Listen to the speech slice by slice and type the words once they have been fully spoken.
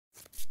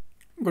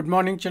Good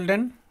morning,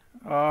 children.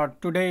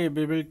 Today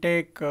we will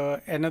take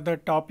another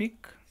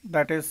topic,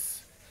 that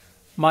is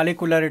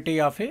molecularity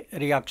of a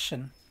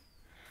reaction.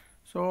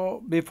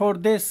 So before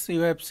this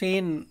you have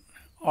seen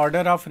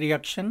order of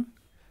reaction,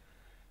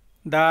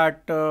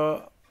 that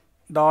the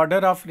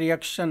order of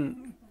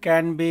reaction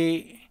can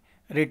be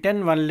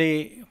written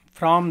only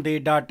from the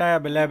data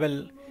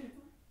available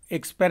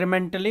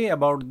experimentally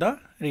about the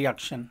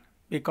reaction,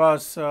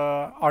 because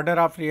order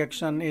of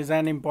reaction is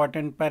an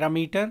important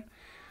parameter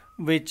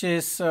which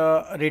is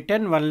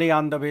written only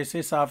on the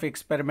basis of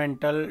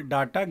experimental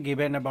data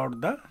given about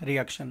the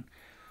reaction.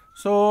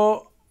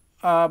 So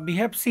we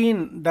have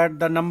seen that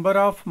the number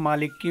of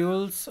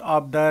molecules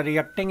of the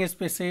reacting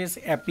species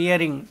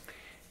appearing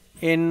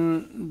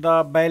in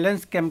the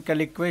balanced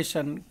chemical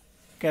equation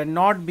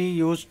cannot be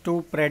used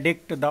to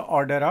predict the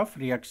order of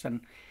reaction.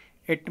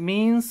 It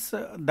means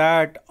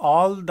that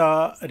all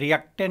the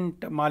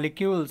reactant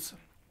molecules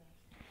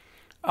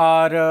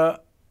are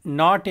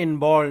not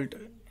involved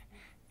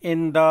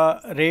in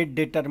the rate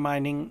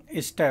determining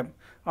step,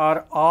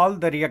 or all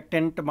the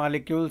reactant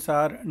molecules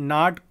are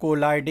not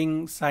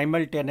colliding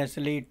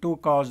simultaneously to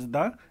cause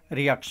the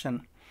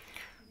reaction.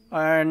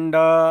 And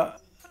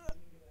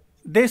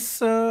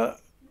this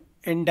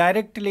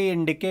indirectly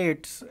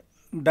indicates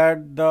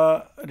that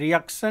the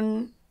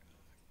reaction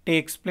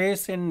takes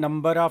place in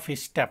number of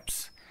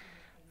steps,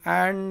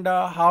 and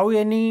how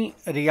any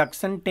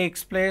reaction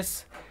takes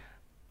place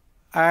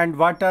and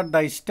what are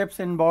the steps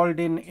involved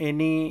in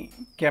any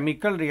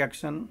chemical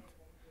reaction.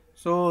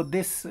 So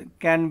this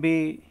can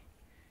be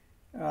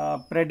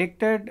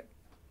predicted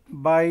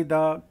by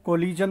the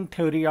collision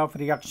theory of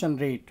reaction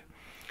rate.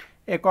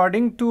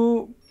 According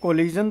to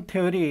collision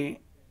theory,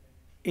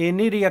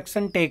 any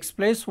reaction takes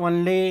place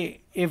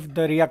only if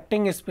the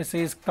reacting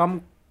species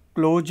come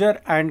closer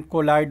and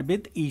collide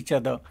with each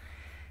other.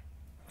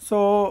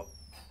 So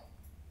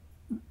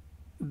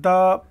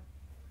the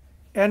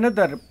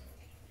another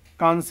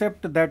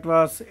concept that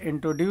was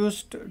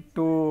introduced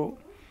to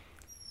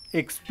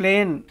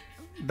explain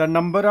the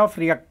number of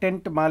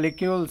reactant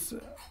molecules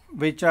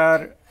which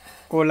are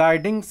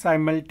colliding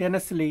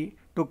simultaneously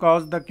to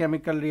cause the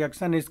chemical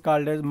reaction is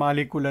called as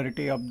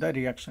molecularity of the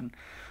reaction.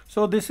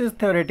 So this is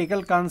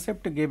theoretical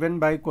concept given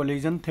by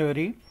collision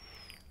theory,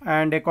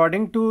 and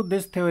according to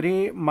this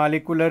theory,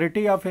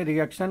 molecularity of a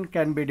reaction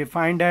can be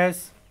defined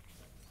as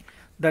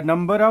the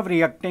number of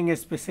reacting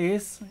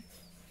species,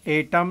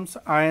 atoms,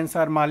 ions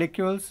or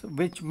molecules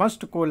which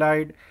must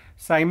collide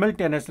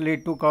simultaneously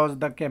to cause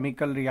the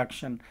chemical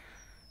reaction.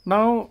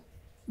 Now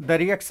the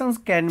reactions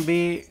can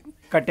be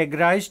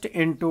categorized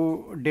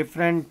into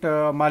different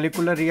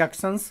molecular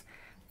reactions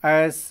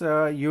as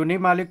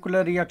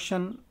unimolecular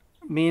reaction,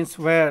 means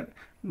where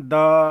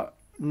the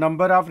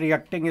number of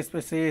reacting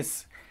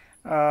species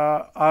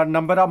or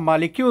number of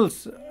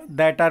molecules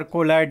that are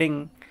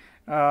colliding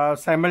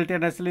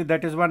simultaneously,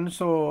 that is one.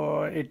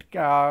 So it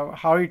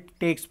how it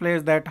takes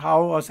place, that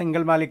how a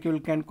single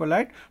molecule can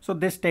collide. So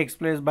this takes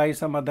place by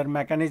some other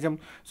mechanism.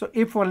 So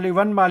if only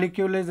one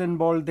molecule is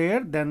involved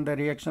there, then the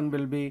reaction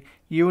will be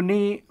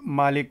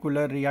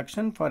unimolecular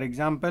reaction. For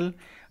example,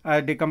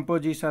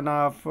 decomposition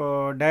of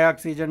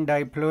dioxygen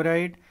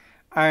difluoride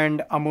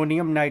and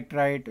ammonium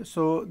nitrite.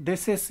 So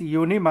this is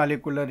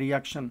unimolecular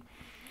reaction.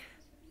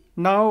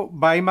 Now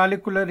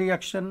bimolecular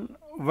reaction,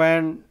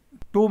 when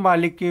two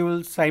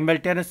molecules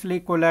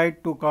simultaneously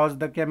collide to cause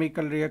the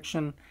chemical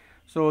reaction.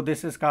 So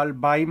this is called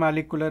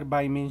bimolecular.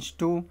 Bi means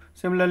two.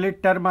 Similarly,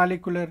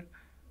 termolecular,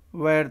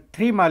 where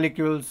three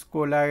molecules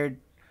collide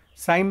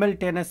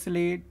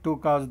simultaneously to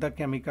cause the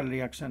chemical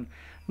reaction.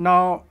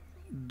 Now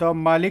the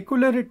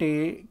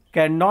molecularity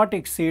cannot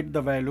exceed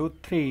the value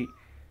 3.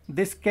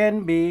 This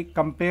can be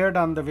compared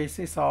on the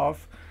basis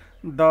of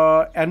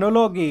the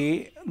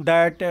analogy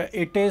that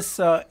it is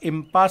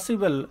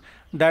impossible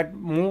that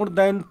more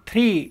than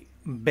 3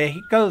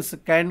 vehicles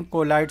can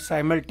collide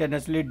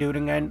simultaneously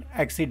during an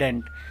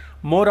accident.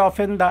 More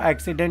often the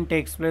accident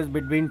takes place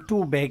between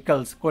 2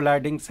 vehicles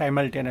colliding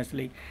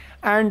simultaneously,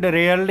 and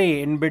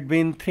rarely in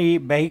between 3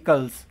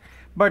 vehicles.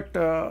 But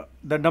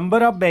the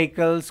number of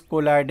vehicles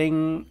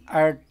colliding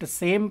at the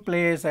same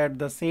place at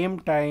the same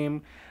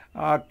time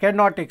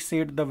cannot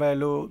exceed the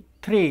value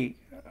 3.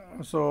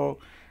 So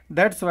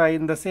that's why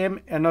in the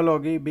same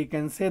analogy we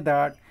can say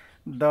that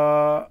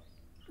the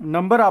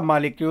number of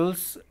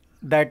molecules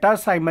that are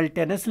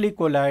simultaneously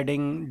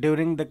colliding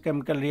during the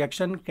chemical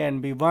reaction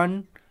can be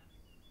 1,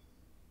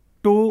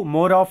 2,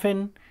 more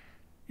often,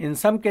 in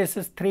some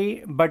cases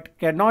 3, but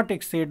cannot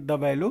exceed the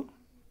value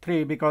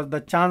 3, because the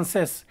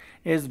chances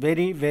is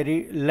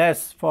very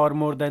less for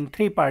more than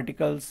 3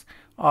 particles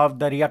of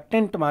the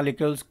reactant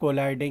molecules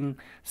colliding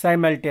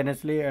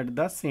simultaneously at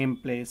the same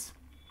place.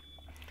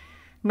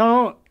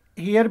 Now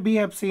here we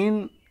have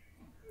seen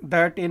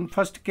that in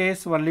first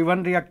case only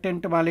one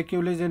reactant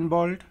molecule is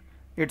involved.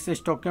 Its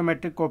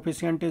stoichiometric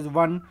coefficient is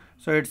 1,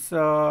 so its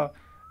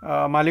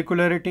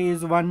molecularity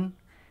is 1.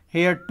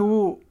 Here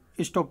 2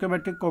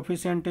 stoichiometric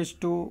coefficient is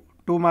 2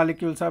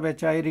 molecules of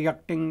HI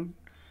reacting,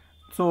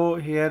 so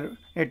here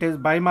it is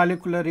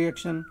bimolecular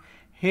reaction.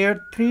 here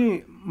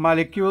 3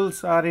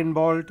 molecules are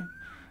involved,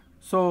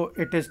 so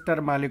it is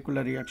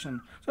thermomolecular reaction.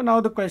 So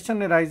now the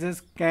question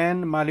arises,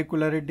 can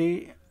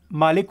molecularity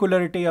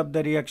of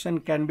the reaction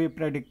can be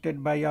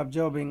predicted by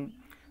observing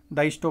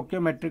the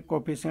stoichiometric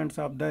coefficients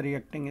of the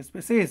reacting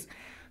species.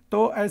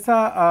 तो ऐसा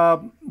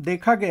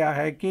देखा गया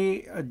है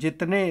कि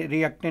जितने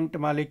reactant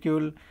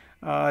molecule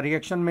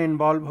reaction में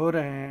involve हो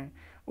रहे हैं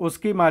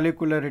उसकी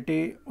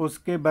मॉलिक्युलरिटी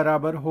उसके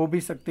बराबर हो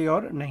भी सकती है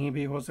और नहीं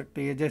भी हो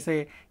सकती है।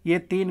 जैसे ये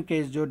 3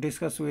 केस जो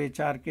डिस्कस हुए,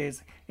 4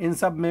 केस, इन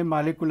सब में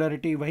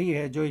मॉलिक्युलरिटी वही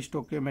है जो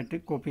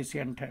स्टोइकियोमेट्रिक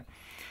कोफिशिएंट है।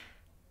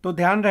 तो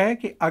ध्यान रहे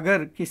कि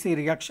अगर किसी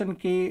रिएक्शन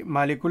की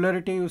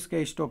मॉलिक्युलरिटी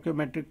उसके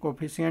स्टोइकियोमेट्रिक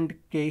कोफिशिएंट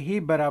के ही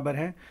बराबर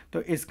है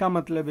तो इसका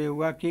मतलब ये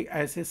हुआ कि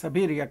ऐसे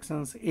सभी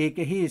रिएक्शंस एक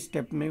ही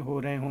स्टेप में हो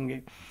रहे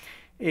होंगे।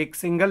 एक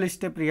सिंगल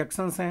स्टेप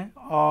रिएक्शंस हैं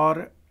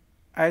और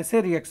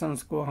ऐसे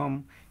रिएक्शंस को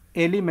हम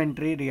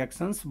एलिमेंट्री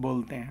रिएक्शंस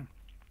बोलते हैं।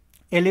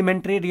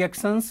 Elementary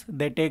reactions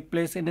they take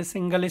place in a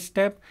single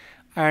step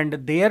and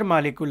their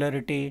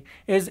molecularity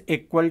is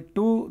equal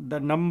to the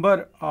number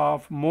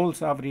of moles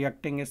of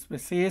reacting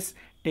species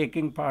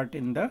taking part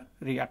in the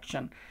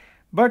reaction.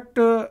 But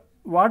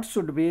what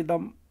should be the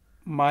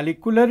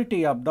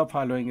molecularity of the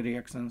following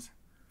reactions?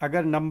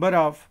 अगर number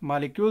of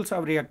molecules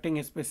of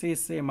reacting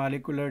species से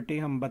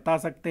molecularity हम बता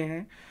सकते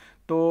हैं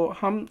तो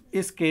हम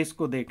इस case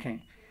को देखें।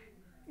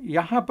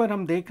 यहाँ पर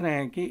हम देख रहे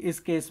हैं कि इस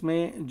केस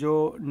में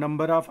जो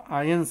नंबर ऑफ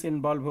आयंस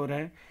इन्वॉल्व हो रहे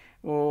हैं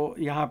वो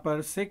यहाँ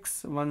पर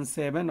 6, 1,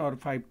 7 और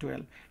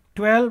 5,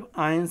 12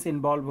 आयंस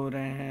इन्वॉल्व हो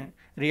रहे हैं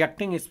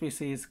रिएक्टिंग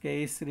स्पीसीज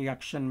के इस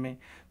रिएक्शन में।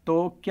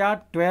 तो क्या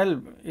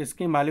 12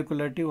 इसकी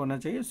मॉलिक्युलरिटी होना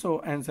चाहिए? So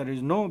answer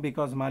is no,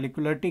 because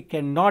मॉलिक्युलरिटी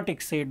can not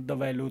exceed the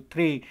value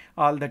 3.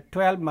 All the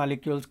 12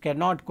 molecules can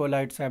not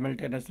collide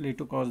simultaneously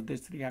to cause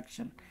this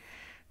reaction.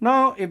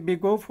 Now, if we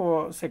go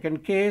for second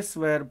case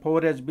where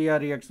 4HBr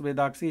reacts with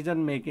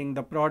oxygen making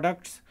the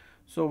products,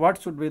 so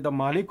what should be the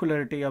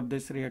molecularity of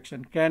this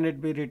reaction? Can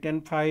it be written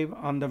 5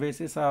 on the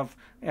basis of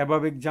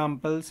above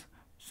examples?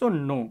 So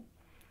no,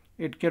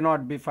 it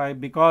cannot be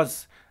 5 because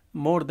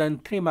more than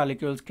 3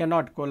 molecules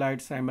cannot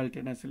collide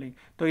simultaneously.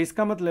 तो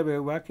इसका मतलब ये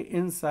हुआ कि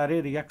इन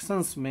सारे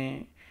reactions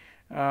में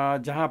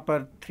जहाँ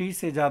पर 3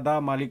 से ज़्यादा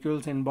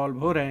molecules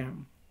involve हो रहे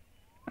हैं,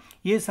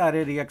 ये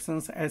सारे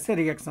रिएक्शंस ऐसे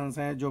रिएक्शंस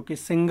हैं जो कि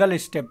सिंगल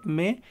स्टेप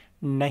में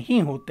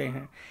नहीं होते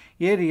हैं।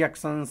 ये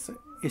रिएक्शंस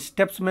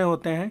स्टेप्स में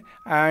होते हैं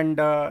and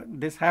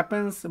this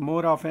happens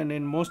more often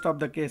in most of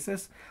the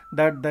cases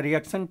that the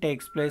reaction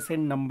takes place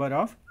in number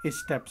of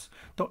steps.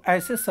 तो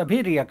ऐसे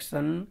सभी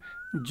रिएक्शन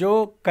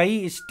जो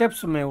कई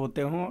स्टेप्स में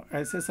होते हों,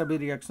 ऐसे सभी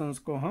रिएक्शंस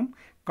को हम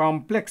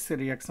कॉम्प्लेक्स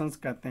रिएक्शंस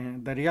कहते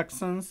हैं। The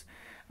reactions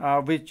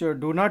which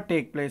do not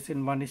take place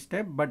in one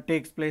step but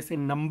takes place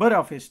in number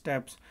of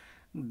steps,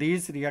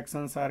 these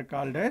reactions are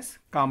called as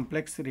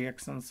complex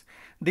reactions.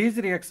 These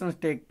reactions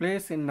take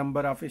place in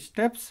number of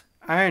steps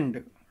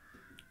and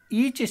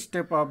each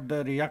step of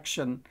the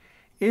reaction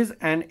is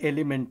an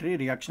elementary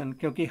reaction,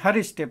 क्योंकि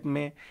हर step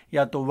में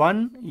या तो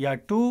 1 या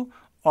 2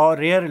 और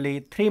rarely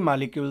 3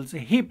 molecules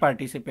ही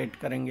participate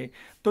करेंगे।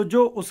 तो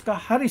जो उसका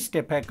हर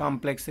स्टेप है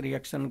कॉम्प्लेक्स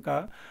रिएक्शन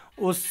का,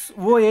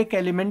 वो एक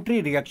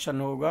एलिमेंट्री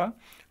रिएक्शन होगा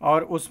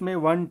और उसमें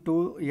 1,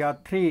 2 या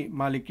 3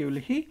 मॉलिक्यूल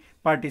ही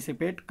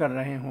पार्टिसिपेट कर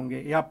रहे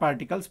होंगे या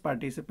पार्टिकल्स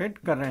पार्टिसिपेट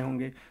कर रहे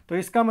होंगे। तो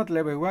इसका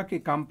मतलब हुआ कि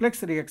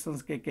कॉम्प्लेक्स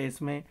रिएक्शंस के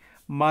केस में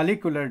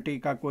मॉलिक्युलरिटी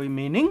का कोई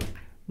मीनिंग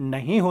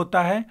नहीं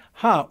होता है।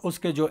 हाँ,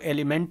 उसके जो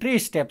एलिमेंट्री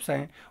स्टेप्स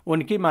हैं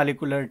उनकी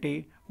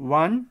मॉलिक्युलरिटी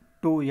 1,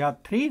 2 या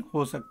 3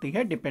 हो सकती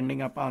है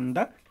depending upon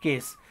the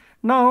case.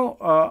 Now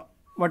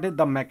what is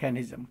the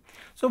mechanism?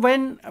 So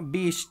when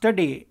we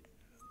study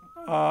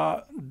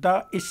the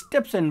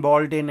steps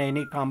involved in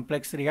any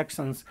complex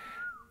reactions,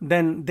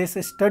 then this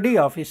study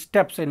of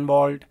steps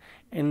involved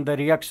in the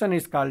reaction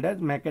is called as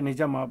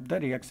mechanism of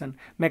the reaction.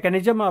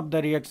 Mechanism of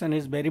the reaction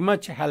is very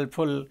much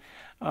helpful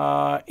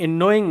in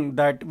knowing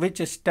that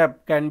which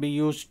step can be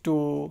used to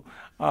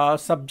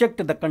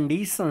subject the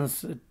conditions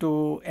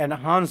to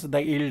enhance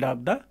the yield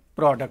of the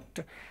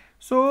product.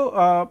 So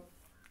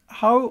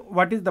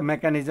what is the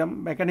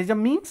mechanism?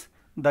 Mechanism means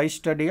the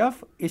study of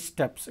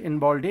steps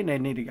involved in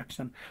any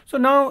reaction. So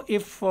now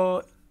if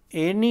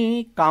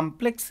any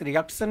complex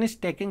reaction is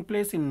taking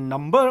place in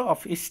number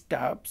of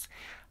steps,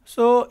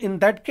 so in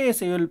that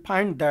case you will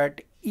find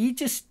that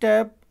each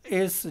step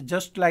is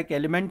just like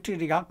elementary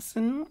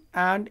reaction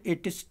and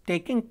it is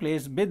taking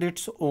place with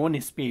its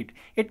own speed.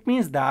 It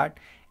means that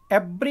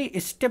every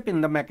step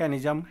in the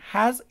mechanism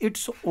has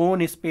its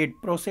own speed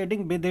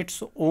proceeding with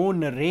its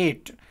own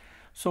rate.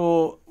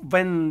 So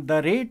when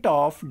the rate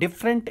of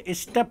different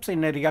steps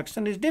in a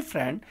reaction is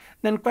different,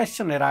 then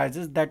question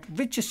arises that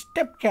which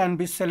step can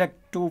be selected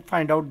to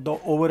find out the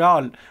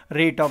overall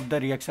rate of the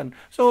reaction.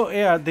 So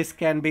this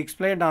can be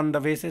explained on the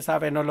basis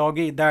of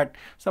analogy that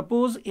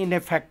suppose in a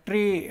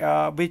factory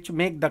which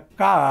make the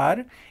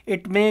car,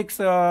 it makes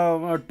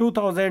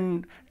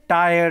 2000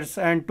 tires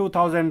and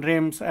 2000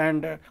 rims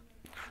and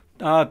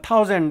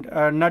 1000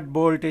 nut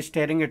bolt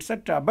steering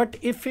etc. But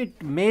if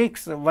it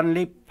makes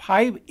only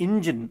 5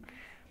 engine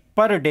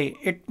per day.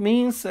 It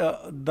means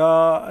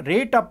the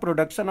rate of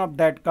production of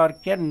that car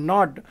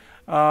cannot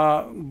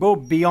go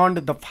beyond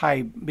the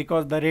 5,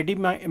 because the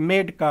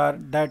ready-made car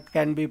that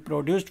can be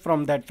produced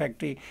from that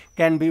factory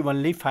can be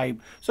only 5.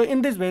 So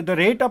in this way, the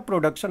rate of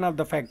production of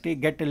the factory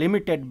get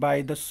limited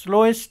by the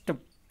slowest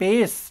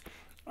pace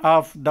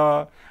of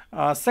the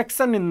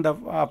section in the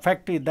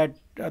factory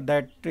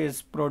that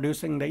is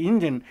producing the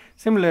engine.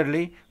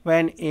 Similarly,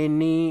 when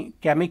any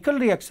chemical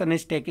reaction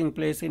is taking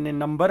place in a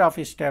number of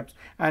steps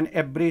and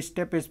every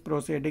step is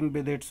proceeding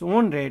with its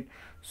own rate,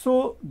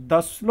 so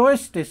the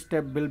slowest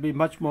step will be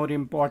much more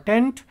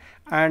important,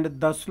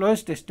 and the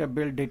slowest step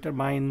will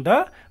determine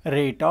the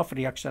rate of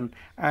reaction,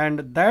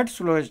 and that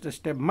slowest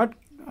step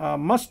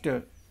must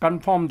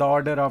confirm the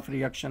order of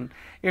reaction.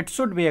 It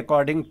should be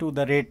according to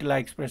the rate law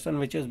expression,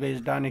 which is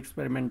based on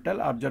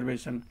experimental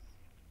observation.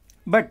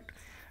 But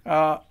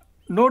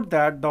note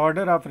that the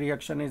order of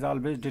reaction is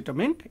always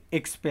determined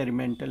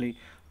experimentally.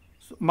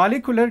 So,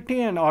 molecularity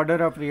and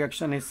order of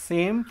reaction is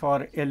same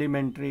for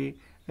elementary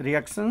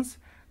reactions,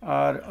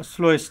 और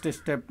slowest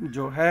step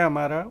जो है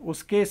हमारा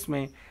उस case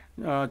में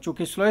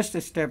चूँकि slowest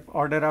step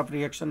order of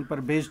reaction पर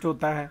based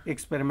होता है,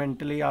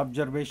 एक्सपेरिमेंटली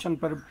ऑब्जर्वेशन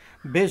पर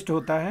बेस्ड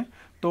होता है,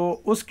 तो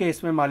उस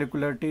केस में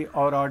मॉलिक्युलरिटी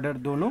और ऑर्डर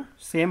दोनों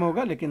सेम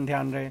होगा, लेकिन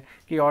ध्यान रहे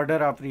कि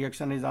order of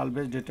reaction is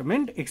always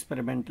determined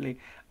experimentally.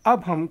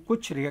 अब हम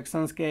कुछ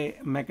रिएक्शंस के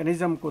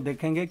मैकेनिज्म को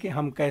देखेंगे कि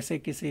हम कैसे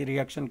किसी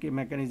रिएक्शन की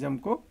मैकेनिज्म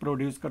को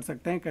प्रोड्यूस कर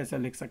सकते हैं, कैसे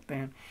लिख सकते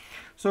हैं।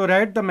 सो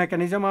right the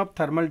mechanism of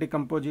thermal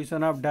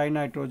decomposition of die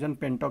nitrogen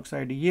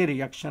pentoxide, ये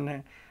रिएक्शन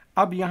है।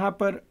 अब यहाँ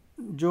पर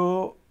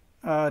जो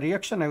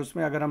रिएक्शन है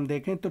उसमें अगर हम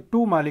देखें तो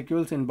 2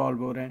 मॉलिक्यूल्स इन्वॉल्व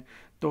हो रहे हैं,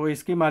 तो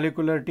इसकी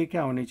मॉलिक्युलरिटी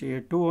क्या होनी चाहिए,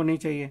 2 होनी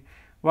चाहिए।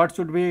 What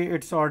should be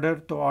it's order,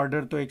 तो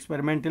ऑर्डर तो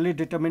एक्सपेरिमेंटली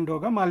डिटरमिन्ड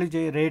होगा। मान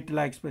लीजिए रेट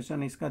ला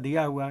एक्सप्रेशन इसका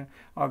दिया हुआ है,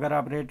 अगर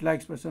आप रेट ला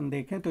एक्सप्रेशन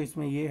देखें तो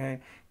इसमें ये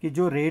है कि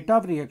जो रेट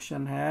ऑफ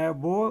रिएक्शन है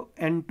वो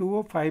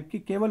N2O5 की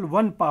केवल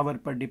 1 पावर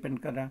पर डिपेंड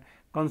कर रहा है,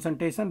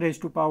 कंसंट्रेशन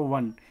रेज़ टू पावर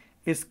 1।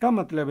 इसका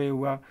मतलब ये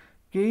हुआ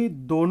कि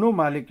दोनों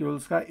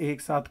मॉलिक्यूल्स का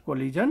एक साथ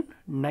कोलिजन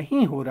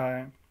नहीं हो रहा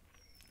है,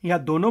 या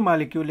दोनों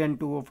मॉलिक्यूल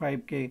N2O5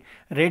 के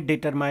रेट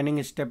डिटरमाइनिंग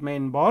स्टेप में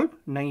इन्वॉल्व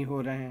नहीं हो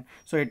रहे हैं।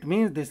 So it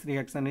means this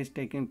reaction is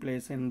taking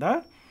place in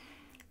the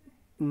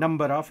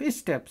number of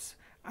steps,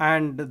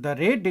 and the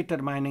rate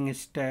determining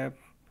step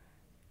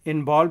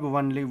involve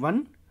only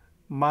one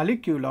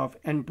molecule of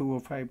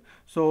N2O5.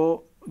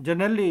 So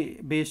generally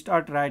we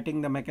start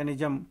writing the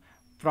mechanism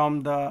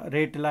from the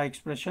rate law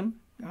expression.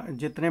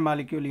 जितने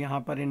molecule यहाँ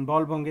पर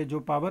involve होंगे जो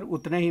power,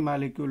 उतने ही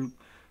molecule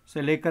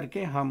से लेकर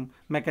के हम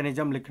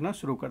मैकेनिज्म लिखना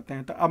शुरू करते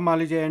हैं। तो अब मान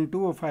लीजिए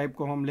N2O5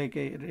 को हम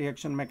लेके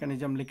रिएक्शन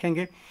मैकेनिज्म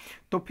लिखेंगे,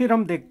 तो फिर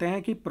हम देखते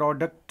हैं कि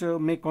प्रोडक्ट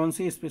में कौन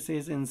सी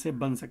स्पीसीज इनसे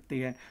बन सकती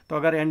है। तो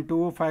अगर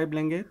N2O5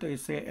 लेंगे तो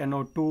इससे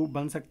NO2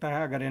 बन सकता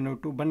है, अगर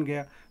NO2 बन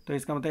गया तो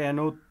इसका मतलब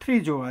NO3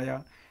 जो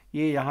आया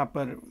ये यहाँ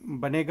पर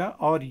बनेगा,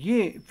 और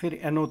ये फिर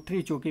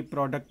NO3 चूँकि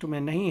प्रोडक्ट में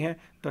नहीं है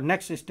तो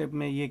नेक्स्ट स्टेप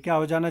में ये क्या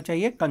हो जाना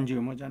चाहिए,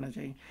 कंज्यूम हो जाना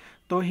चाहिए।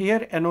 तो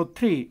here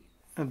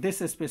NO3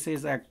 this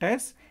species act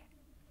as,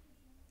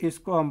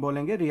 इसको हम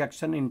बोलेंगे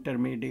रिएक्शन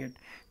इंटरमीडिएट,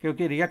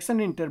 क्योंकि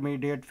रिएक्शन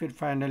इंटरमीडिएट फिर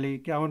फाइनली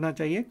क्या होना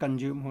चाहिए,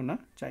 कंज्यूम होना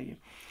चाहिए।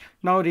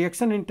 Now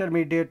reaction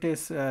intermediate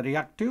is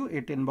reactive,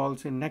 it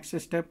involves in next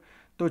step.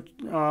 तो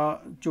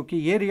चूँकि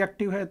ये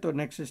रिएक्टिव है तो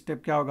नेक्स्ट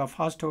स्टेप क्या होगा,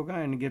 फास्ट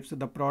होगा एंड गिव्स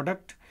द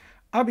प्रोडक्ट।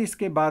 अब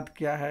इसके बाद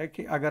क्या है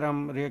कि अगर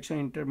हम रिएक्शन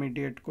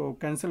इंटरमीडिएट को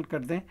कैंसिल कर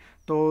दें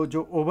तो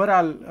जो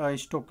ओवरऑल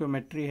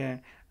स्टोकियोमेट्री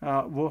है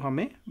वो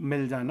हमें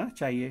मिल जाना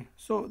चाहिए।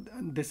 So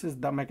this is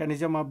the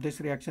mechanism of this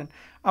reaction.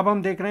 अब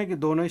हम देख रहे हैं कि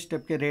दोनों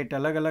स्टेप के रेट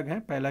अलग अलग हैं,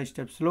 पहला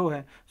स्टेप स्लो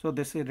है, so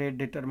this is rate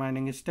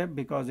determining step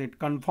because it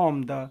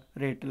confirm the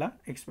rate La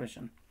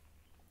expression.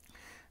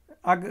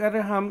 अगर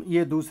हम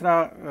ये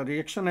दूसरा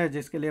रिएक्शन है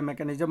जिसके लिए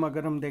मैकेनिज्म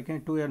अगर हम देखें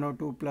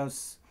 2NO2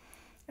 plus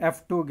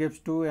F2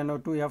 gives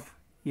 2NO2F,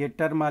 ये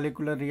टर्म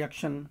मॉलिक्यूलर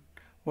रिएक्शन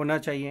होना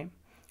चाहिए।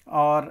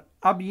 और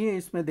अब ये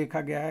इसमें देखा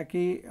गया है कि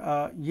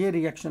ये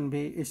रिएक्शन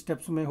भी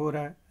स्टेप्स में हो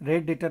रहा है,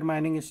 रेट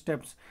डिटरमाइनिंग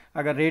स्टेप्स।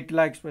 अगर रेट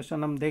ला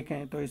एक्सप्रेशन हम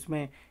देखें तो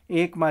इसमें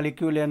एक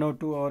मॉलिक्यूल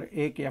NO2 और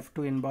एक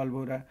F2 इन्वॉल्व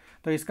हो रहा है,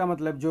 तो इसका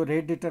मतलब जो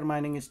रेट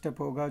डिटरमाइनिंग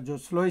स्टेप होगा, जो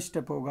स्लो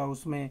स्टेप होगा,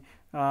 उसमें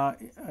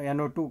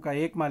NO2 का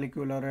एक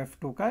मॉलिक्यूल और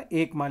F2 का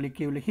एक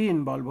मॉलिक्यूल ही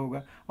इन्वॉल्व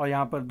होगा, और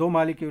यहाँ पर 2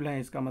 मॉलिक्यूल हैं,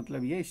 इसका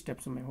मतलब ये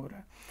स्टेप्स में हो रहा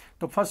है।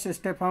 तो फर्स्ट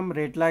स्टेप हम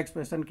रेट ला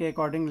एक्सप्रेशन के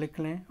अकॉर्डिंग लिख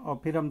लें और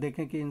फिर हम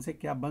देखें कि इनसे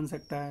क्या बन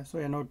सकता है। सो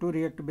NO2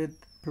 react with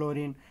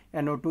fluorine,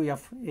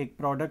 NO2F एक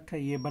प्रोडक्ट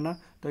है, ये बना,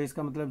 तो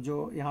इसका मतलब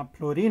जो यहाँ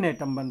फ्लोरीन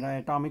एटम बन रहा है,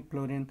 atomic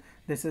fluorine,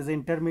 this is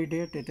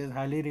intermediate, it is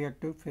highly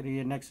reactive, फिर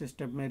ये नेक्स्ट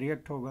स्टेप में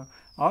रिएक्ट होगा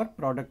और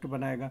प्रोडक्ट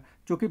बनाएगा।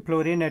 चूँकि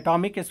फ्लोरीन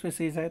एटॉमिक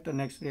स्पीसीज है तो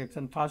नेक्स्ट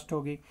रिएक्शन फास्ट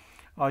होगी,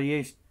 और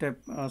ये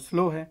स्टेप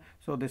स्लो है,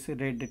 so this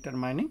is rate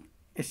determining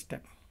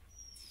step.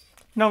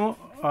 Now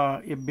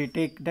if we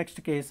take next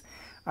case,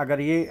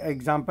 अगर ये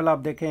एग्जांपल आप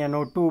देखें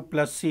NO2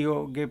 plus CO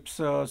gives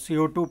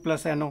CO2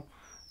 plus NO,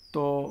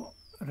 तो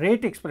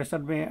रेट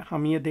एक्सप्रेशन में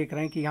हम ये देख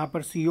रहे हैं कि यहाँ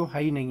पर CO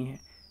हाई नहीं है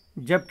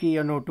जबकि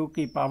NO2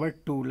 की पावर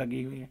 2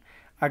 लगी हुई है।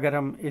 अगर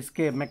हम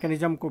इसके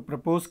मैकेनिज्म को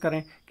प्रपोज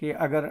करें कि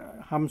अगर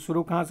हम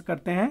शुरू कहाँ से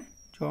करते हैं,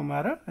 जो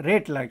हमारा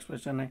रेट ला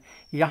एक्सप्रेशन है,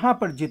 यहाँ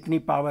पर जितनी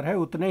पावर है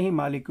उतने ही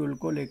मॉलिक्यूल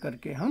को लेकर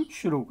के हम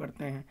शुरू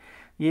करते हैं।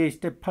 ये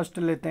स्टेप फर्स्ट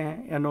लेते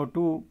हैं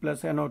NO2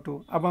 + NO2।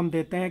 अब हम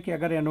देते हैं कि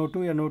अगर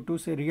NO2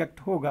 से रिएक्ट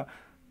होगा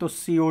तो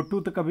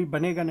CO2 तो कभी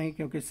बनेगा नहीं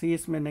क्योंकि C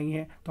इसमें नहीं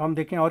है। तो हम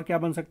देखें और क्या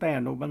बन सकता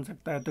है, NO बन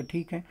सकता है। तो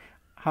ठीक है,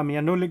 हम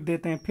NO लिख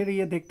देते हैं। फिर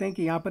ये देखते हैं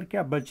कि यहाँ पर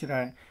क्या बच रहा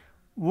है,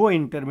 वो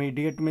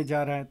इंटरमीडिएट में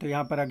जा रहा है। तो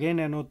यहाँ पर अगेन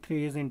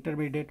NO3 इज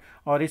इंटरमीडिएट,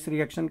 और इस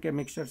रिएक्शन के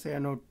मिक्सचर से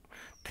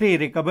NO3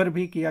 रिकवर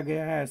भी किया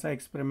गया है, ऐसा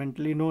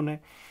एक्सपेरिमेंटली नोन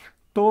है।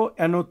 तो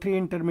NO3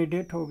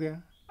 इंटरमीडिएट हो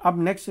गया।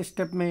 अब नेक्स्ट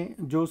स्टेप में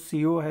जो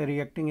CO है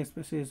रिएक्टिंग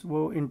स्पीशीज,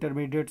 वो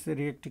इंटरमीडिएट से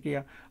रिएक्ट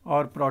किया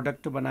और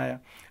प्रोडक्ट बनाया।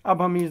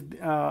 अब हम इस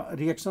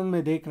रिएक्शन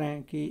में देख रहे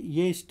हैं कि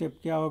ये स्टेप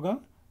क्या होगा,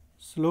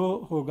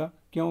 स्लो होगा।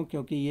 क्यों?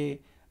 क्योंकि ये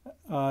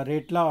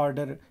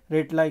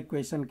रेटला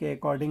इक्वेशन के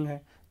अकॉर्डिंग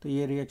है। तो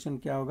ये रिएक्शन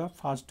क्या होगा,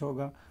 फास्ट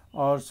होगा।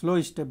 और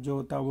स्लो स्टेप जो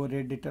होता है वो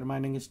रेट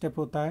डिटरमाइनिंग स्टेप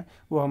होता है,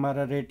 वो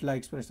हमारा रेटला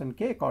एक्सप्रेशन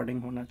के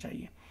अकॉर्डिंग होना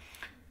चाहिए।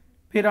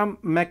 फिर हम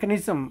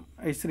मैकेनिज्म,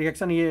 इस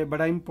रिएक्शन ये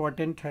बड़ा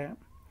इम्पॉर्टेंट है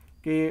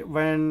कि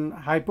व्हेन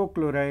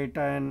हाइपोक्लोराइट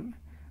आयन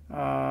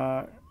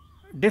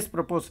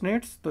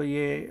डिसप्रोपोर्शनेट्स, तो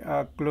ये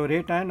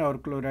क्लोरेट आयन और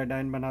क्लोराइड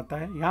आयन बनाता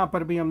है। यहाँ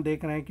पर भी हम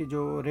देख रहे हैं कि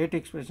जो रेट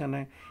एक्सप्रेशन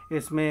है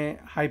इसमें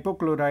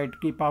हाइपोक्लोराइड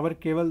की पावर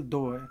केवल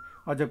 2 है,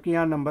 और जबकि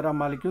यहाँ नंबर ऑफ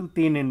मॉलिक्यूल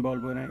 3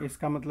 इन्वॉल्व हो रहे हैं।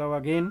 इसका मतलब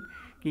अगेन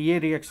कि ये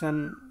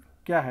रिएक्शन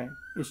क्या है,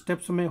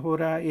 स्टेप्स में हो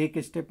रहा है। एक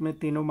स्टेप में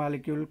तीनों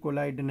मॉलिक्यूल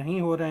कोलाइड नहीं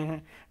हो रहे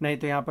हैं, नहीं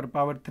तो यहाँ पर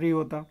पावर 3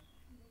 होता।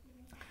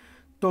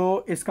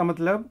 तो इसका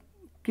मतलब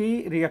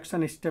कि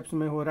रिएक्शन स्टेप्स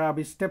में हो रहा है।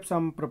 अब स्टेप्स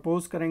हम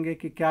प्रपोज करेंगे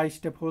कि क्या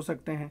स्टेप हो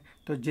सकते हैं।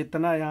 तो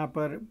जितना यहाँ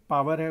पर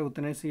पावर है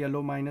उतने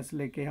ClO-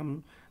 लेके हम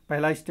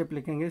पहला स्टेप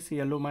लिखेंगे,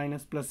 ClO-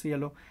 +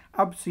 ClO।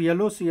 अब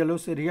ClO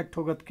से रिएक्ट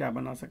होगा तो क्या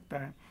बना सकता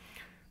है,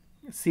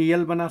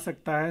 Cl बना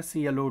सकता है,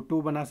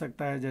 ClO2 बना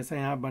सकता है जैसे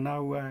यहाँ बना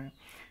हुआ है,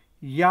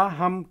 या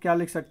हम क्या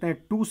लिख सकते हैं,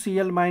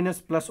 2Cl-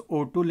 +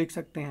 O2 लिख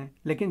सकते हैं।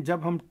 लेकिन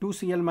जब हम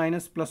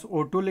 2Cl- +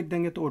 O2 लिख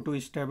देंगे तो O2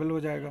 स्टेबल हो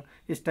जाएगा,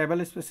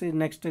 स्टेबल स्पीशीज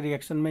नेक्स्ट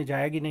रिएक्शन में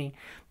जाएगी नहीं।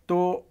 तो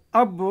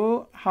अब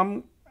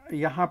हम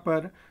यहाँ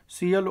पर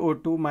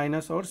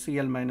ClO2- और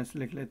Cl-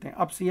 लिख लेते हैं।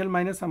 अब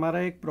Cl- हमारा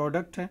एक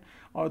प्रोडक्ट है,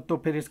 और तो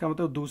फिर इसका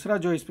मतलब दूसरा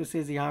जो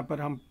स्पीशीज यहाँ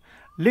पर हम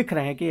लिख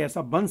रहे हैं कि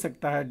ऐसा बन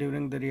सकता है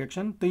ड्यूरिंग द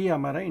रिएक्शन, तो ये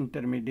हमारा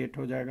इंटरमीडिएट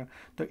हो जाएगा।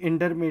 तो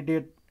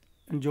इंटरमीडिएट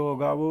जो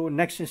होगा वो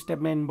नेक्स्ट स्टेप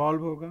में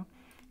इन्वॉल्व होगा।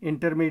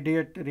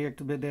 Intermediate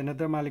react with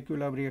another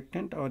molecule of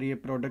reactant और ये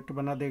प्रोडक्ट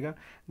बना देगा।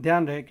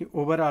 ध्यान रहे कि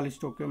ओवरऑल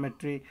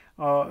स्टोकियोमेट्री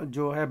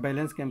जो है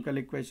बैलेंस केमिकल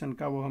इक्वेशन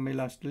का, वो हमें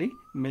लास्टली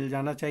मिल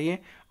जाना चाहिए,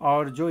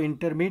 और जो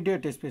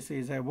इंटरमीडिएट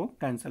स्पीशीज है वो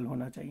कैंसिल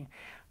होना चाहिए।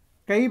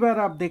 कई बार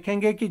आप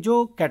देखेंगे कि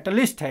जो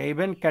कैटलिस्ट है,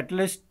 even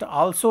catalyst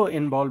also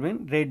involve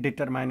in rate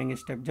determining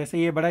step. जैसे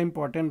ये बड़ा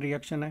इंपॉर्टेंट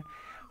रिएक्शन है,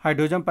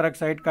 हाइड्रोजन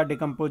पेरोक्साइड का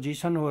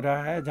डिकम्पोजिशन हो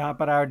रहा है जहाँ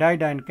पर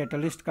आयोडाइड आयन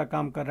कैटलिस्ट का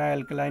काम कर रहा है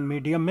एल्कलाइन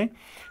मीडियम में।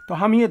 तो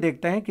हम ये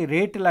देखते हैं कि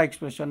रेट ला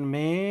एक्सप्रेशन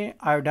में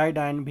आयोडाइड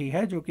आयन भी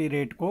है जो कि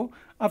रेट को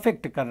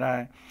अफेक्ट कर रहा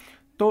है।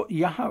 तो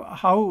यहाँ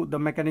how the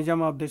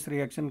mechanism of this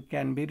reaction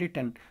can be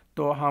written,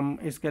 तो हम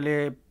इसके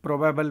लिए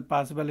प्रोबेबल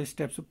पॉसिबल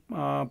स्टेप्स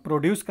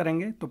प्रोड्यूस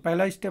करेंगे। तो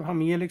पहला स्टेप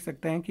हम ये लिख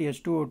सकते हैं कि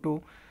H2O2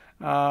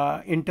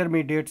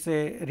 इंटरमीडिएट से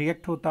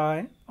रिएक्ट होता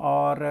है,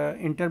 और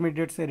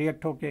इंटरमीडिएट से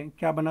रिएक्ट होके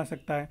क्या बना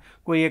सकता है,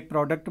 कोई एक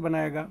प्रोडक्ट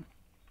बनाएगा,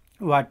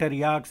 वाटर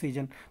या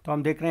ऑक्सीजन। तो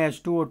हम देख रहे हैं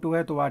H2O2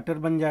 है तो वाटर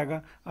बन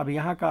जाएगा। अब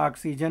यहाँ का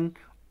ऑक्सीजन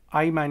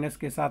I-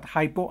 के साथ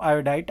हाइपो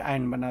आयोडाइड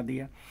आयन बना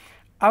दिया।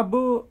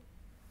 अब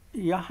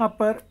यहाँ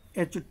पर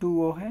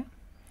H2O है,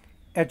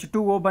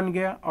 H2O बन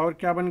गया, और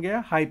क्या बन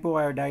गया, हाइपो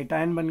आयोडाइड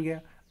आयन बन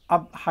गया।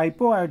 अब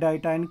हाइपो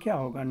आयोडाइड आयन क्या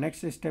होगा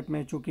नेक्स्ट स्टेप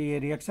में, चूंकि ये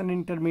रिएक्शन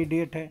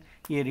इंटरमीडिएट है,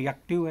 ये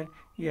रिएक्टिव है,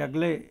 ये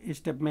अगले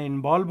स्टेप में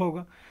इन्वॉल्व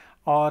होगा।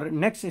 और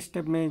नेक्स्ट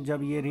स्टेप में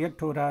जब ये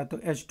रिएक्ट हो रहा है तो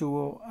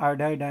H2O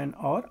आयोडाइड आयन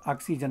और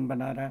ऑक्सीजन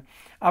बना रहा है।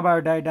 अब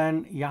आयोडाइड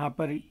आयन यहाँ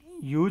पर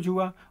यूज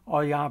हुआ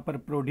और यहाँ पर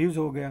प्रोड्यूस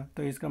हो गया,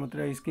 तो इसका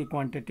मतलब इसकी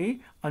क्वांटिटी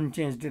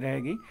अनचेंज्ड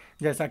रहेगी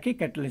जैसा कि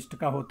कैटलिस्ट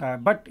का होता है।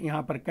 बट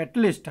यहाँ पर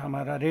कैटलिस्ट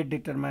हमारा रेट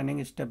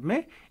डिटरमाइनिंग स्टेप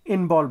में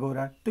इन्वॉल्व हो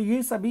रहा है। तो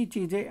ये सभी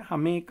चीज़ें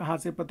हमें कहाँ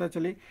से पता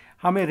चली,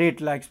 हमें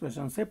रेट ला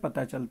एक्सप्रेशन से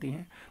पता चलती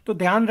हैं। तो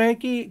ध्यान रहे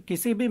कि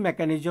किसी भी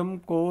मैकेनिज्म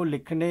को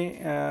लिखने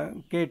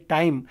के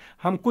टाइम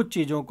हम कुछ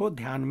चीज़ों को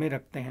ध्यान में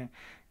रखते हैं।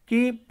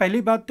 कि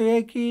पहली बात तो यह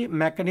है कि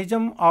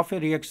mechanism of A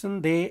reaction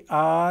they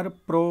are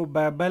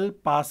probable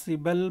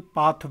possible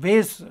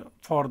pathways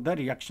for the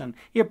reaction,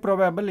 ये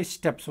प्रोबेबल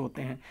स्टेप्स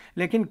होते हैं।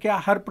 लेकिन क्या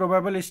हर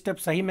प्रोबेबल स्टेप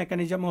सही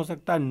मैकेनिज्म हो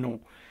सकता है? नो।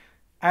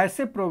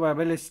 ऐसे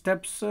प्रोबेबल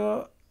स्टेप्स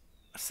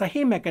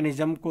सही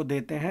मैकेनिज्म को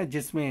देते हैं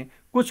जिसमें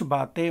कुछ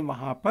बातें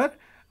वहाँ पर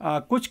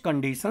कुछ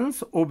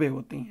कंडीशंस ओबे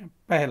होती हैं।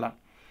 पहला,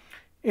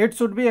 it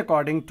should be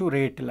according to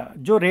rate ला,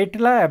 जो रेट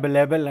ला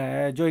अवेलेबल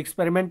है, जो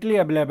एक्सपेरिमेंटली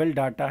अवेलेबल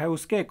डाटा है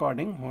उसके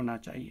अकॉर्डिंग होना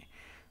चाहिए।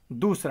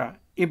 दूसरा,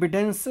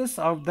 evidences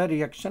of the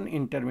reaction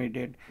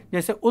intermediate,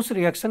 जैसे उस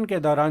रिएक्शन के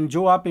दौरान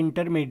जो आप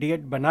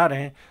इंटरमीडिएट बना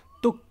रहे हैं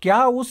तो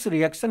क्या उस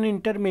रिएक्शन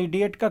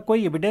इंटरमीडिएट का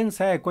कोई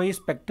एविडेंस है, कोई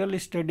स्पेक्ट्रल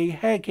स्टडी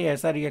है कि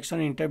ऐसा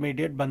रिएक्शन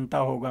इंटरमीडिएट बनता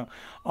होगा?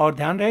 और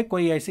ध्यान रहे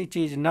कोई ऐसी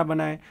चीज़ ना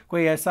बनाए,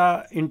 कोई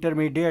ऐसा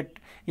इंटरमीडिएट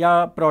या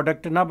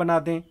प्रोडक्ट ना बना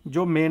दें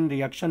जो मेन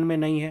रिएक्शन में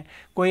नहीं है,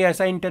 कोई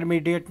ऐसा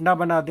इंटरमीडिएट ना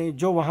बना दें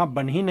जो वहाँ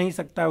बन ही नहीं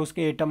सकता है,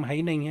 उसके एटम है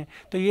ही नहीं है।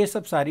 तो ये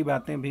सब सारी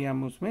बातें भी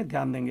हम उसमें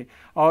ध्यान देंगे।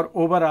 और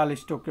ओवरऑल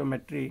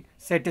स्टोकियोमेट्री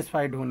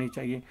सेटिस्फाइड होनी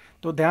चाहिए।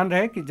 तो ध्यान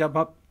रहे कि जब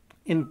आप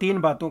इन 3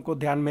 बातों को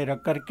ध्यान में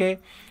रख करके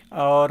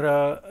और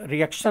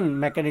रिएक्शन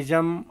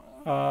मैकेनिज्म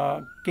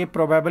के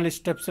प्रोबेबल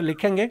स्टेप्स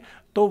लिखेंगे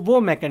तो वो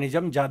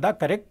मैकेनिज्म ज़्यादा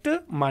करेक्ट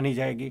मानी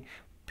जाएगी।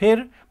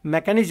 फिर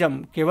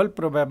मैकेनिज्म केवल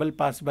प्रोबेबल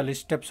पॉसिबल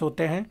स्टेप्स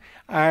होते हैं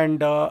एंड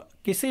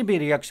किसी भी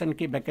रिएक्शन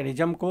की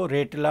मैकेनिज्म को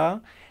रेट लॉ,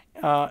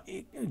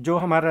 जो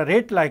हमारा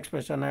रेट लॉ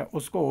एक्सप्रेशन है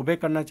उसको ओबे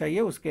करना चाहिए,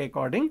 उसके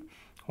अकॉर्डिंग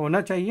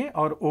होना चाहिए।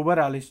 और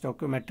overall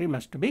stoichiometry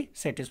must be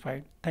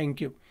satisfied.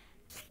 Thank you.